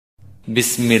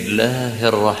بسم الله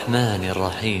الرحمن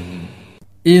الرحيم.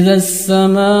 إذا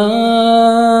السماء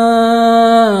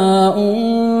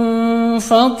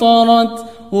انفطرت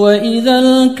وإذا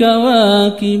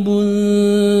الكواكب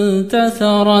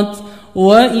انتثرت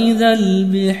وإذا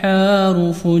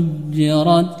البحار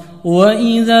فجرت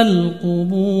وإذا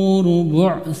القبور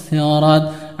بعثرت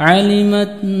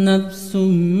علمت نفس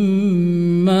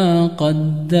ما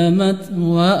قدمت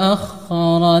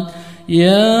وأخرت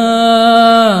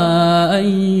يا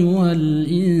أيها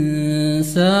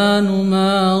الإنسان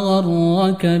ما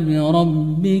غرك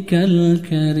بربك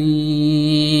الكريم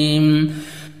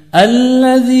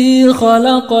الذي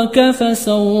خلقك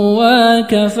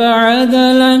فسواك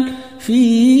فعدلك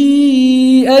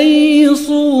في أي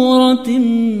صورة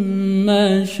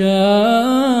ما شاء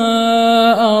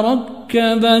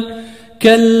ركبك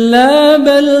كلا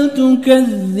بل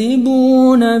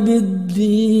تكذبون بالدين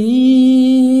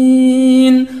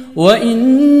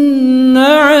وإن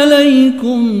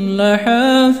عليكم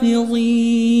لحافظين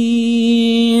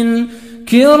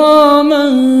كراما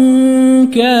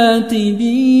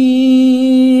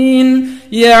كاتبين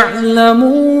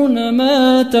يعلمون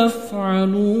ما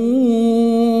تفعلون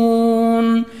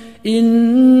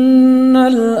إن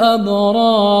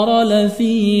الأبرار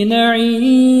لفي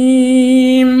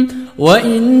نعيم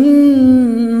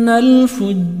وإن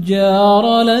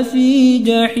الفجار لفي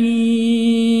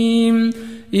جحيم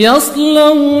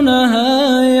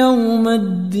يصلونها يوم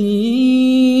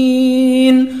الدين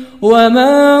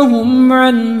وما هم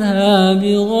عنها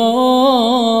بغائبين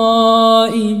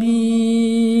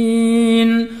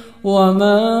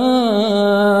وما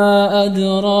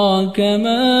أدراك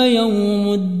ما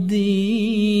يوم الدين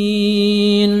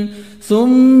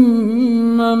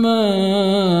ثم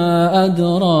ما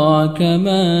أدراك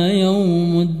ما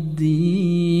يوم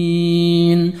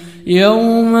الدين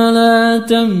يوم لا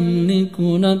تملك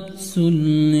نفس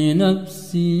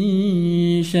لنفس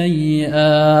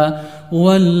شيئا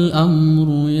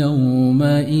والأمر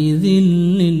يومئذ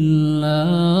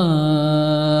لله.